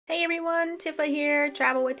Hey everyone, Tifa here,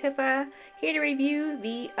 Travel with Tifa, here to review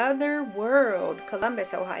the OtherWorld,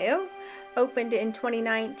 Columbus, Ohio. Opened in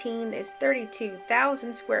 2019, this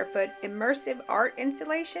 32,000 square foot immersive art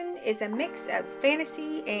installation is a mix of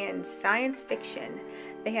fantasy and science fiction.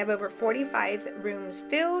 They have over 45 rooms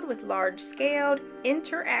filled with large-scaled,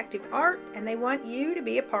 interactive art, and they want you to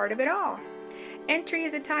be a part of it all. Entry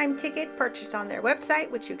is a time ticket purchased on their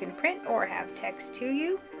website, which you can print or have text to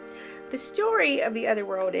you. The story of the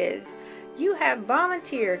OtherWorld is you have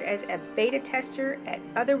volunteered as a beta tester at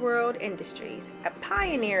OtherWorld Industries, a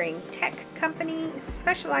pioneering tech company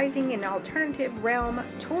specializing in alternative realm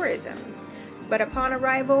tourism. But upon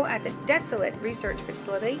arrival at the desolate research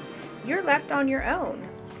facility, you're left on your own.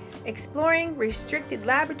 Exploring restricted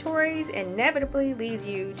laboratories inevitably leads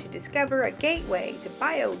you to discover a gateway to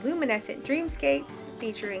bioluminescent dreamscapes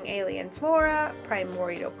featuring alien flora,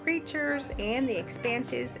 primordial creatures, and the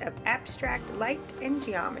expanses of abstract light and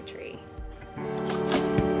geometry.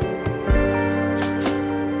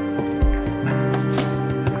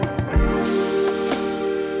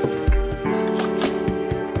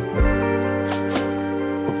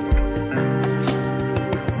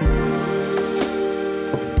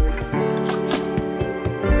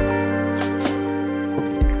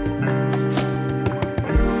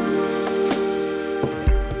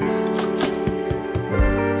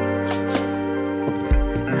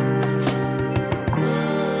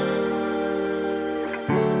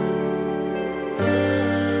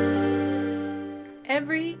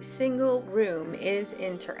 Every single room is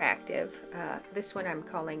interactive. This one I'm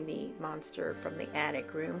calling the monster from the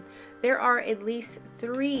attic room. There are at least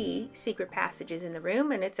 3 secret passages in the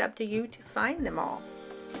room, and it's up to you to find them all.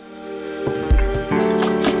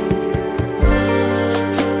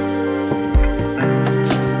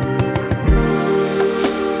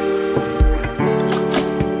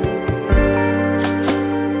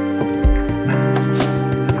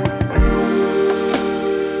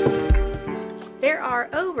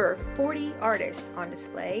 Over 40 artists on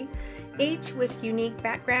display, each with unique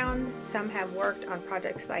background. Some have worked on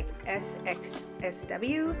projects like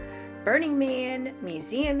SXSW, Burning Man,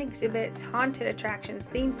 museum exhibits, haunted attractions,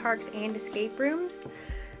 theme parks, and escape rooms.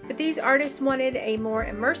 But these artists wanted a more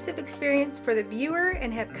immersive experience for the viewer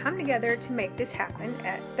and have come together to make this happen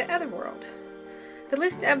at the OtherWorld. The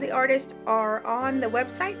list of the artists are on the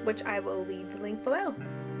website, which I will leave the link below.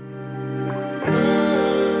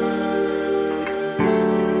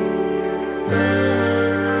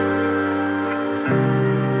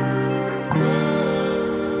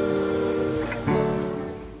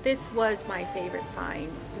 This was my favorite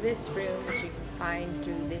find. This room that you can find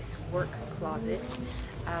through this work closet.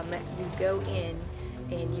 You go in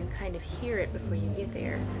and you kind of hear it before you get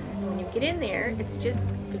there. When you get in there, it's just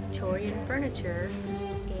Victorian furniture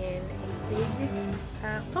and a big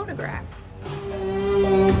phonograph.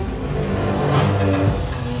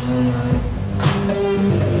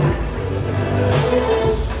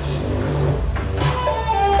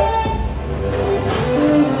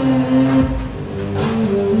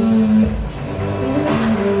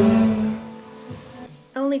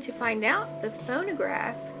 Only to find out the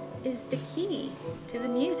phonograph is the key to the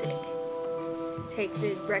music. Take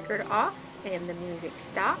the record off and the music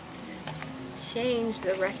stops. Change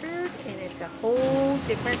the record and it's a whole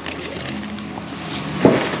different feel.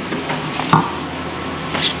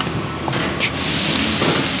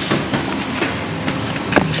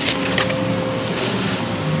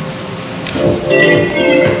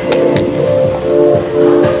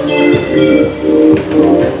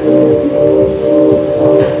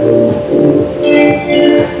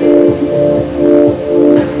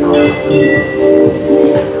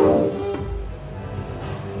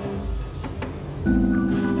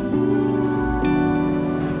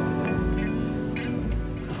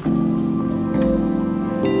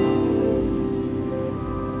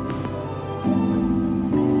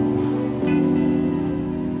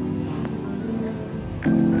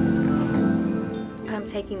 I'm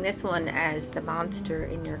taking this one as the monster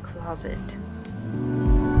in your closet.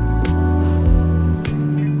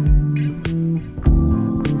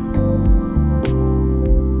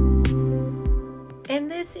 And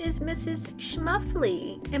this is Mrs.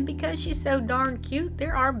 Schmuffly, and because she's so darn cute,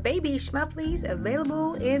 there are baby Schmufflies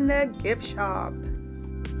available in the gift shop.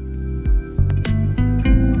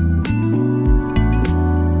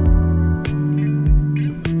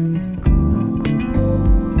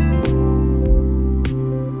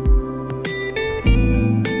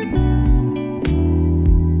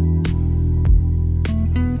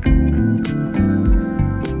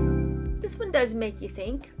 Does make you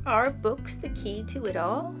think, are books the key to it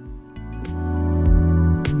all?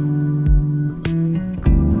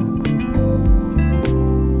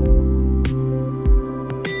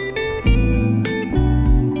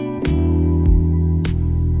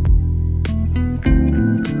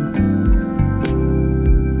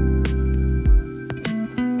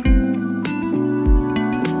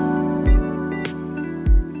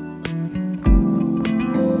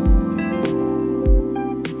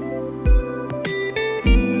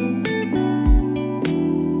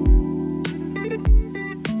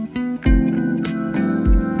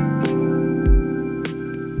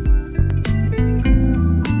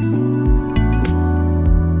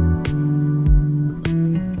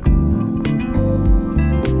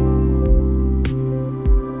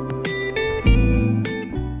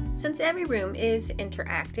 room is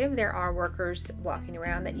interactive. There are workers walking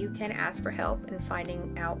around that you can ask for help in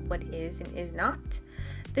finding out what is and is not.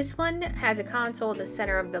 This one has a console at the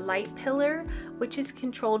center of the light pillar, which is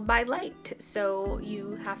controlled by light. So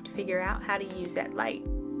you have to figure out how to use that light.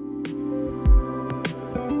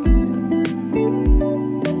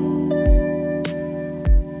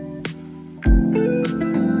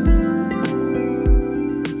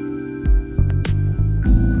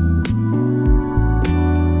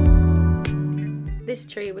 This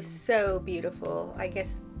tree was so beautiful. I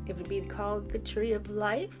guess it would be called the tree of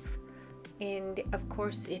life. And of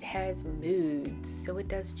course it has moods, so it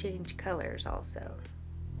does change colors also.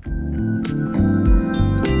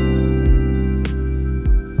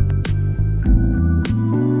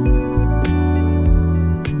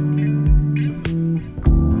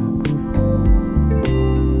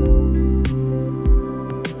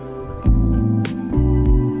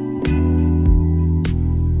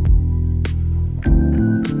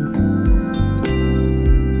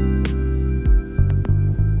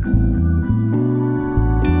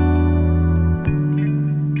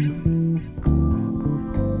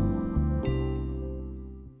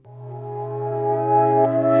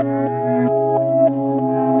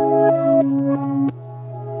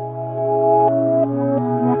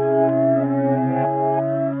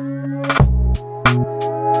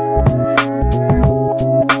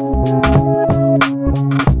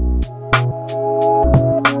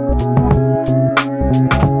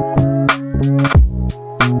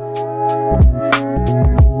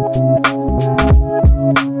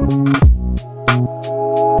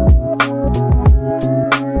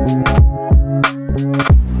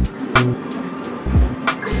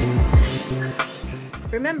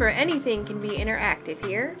 Remember, anything can be interactive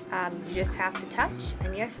here. You just have to touch.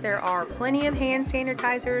 And yes, there are plenty of hand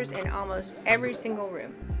sanitizers in almost every single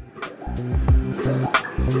room.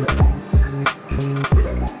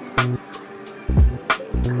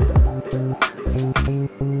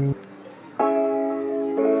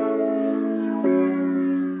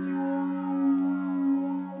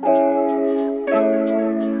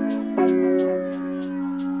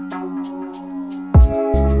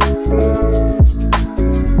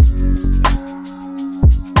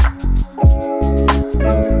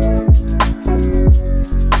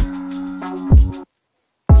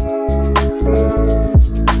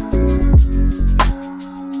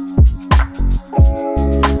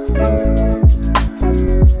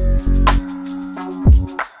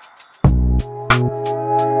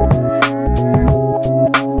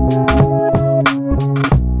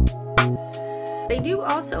 They do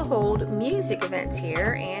also hold music events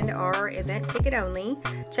here and are event ticket only.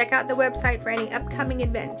 Check out the website for any upcoming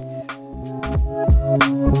events.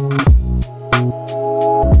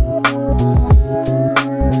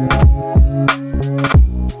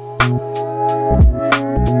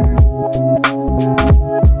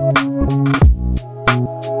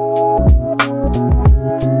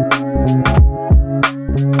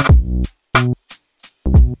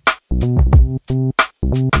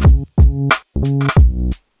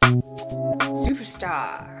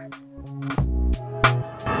 Superstar.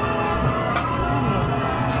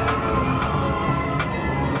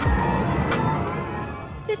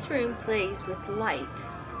 This room plays with light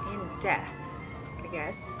and death, I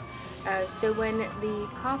guess. So when the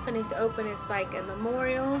coffin is open, it's like a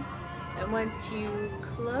memorial, and once you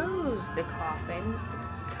close the coffin,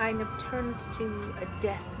 it kind of turns to a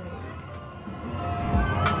death mood.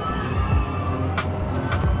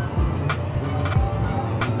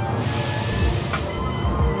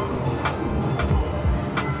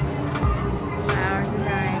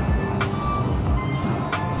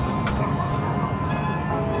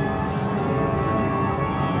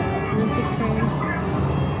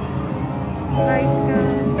 Lights go.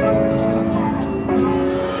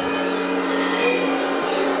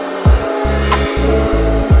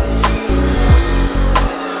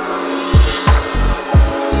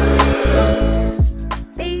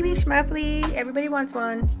 Baby Schmuffly, everybody wants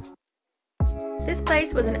one. This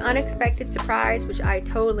place was an unexpected surprise, which I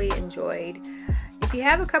totally enjoyed. If you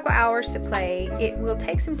have a couple hours to play, it will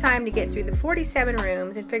take some time to get through the 47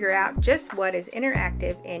 rooms and figure out just what is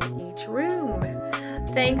interactive in each room.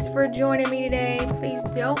 Thanks for joining me today. Please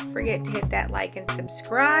don't forget to hit that like and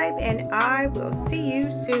subscribe, and I will see you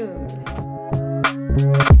soon.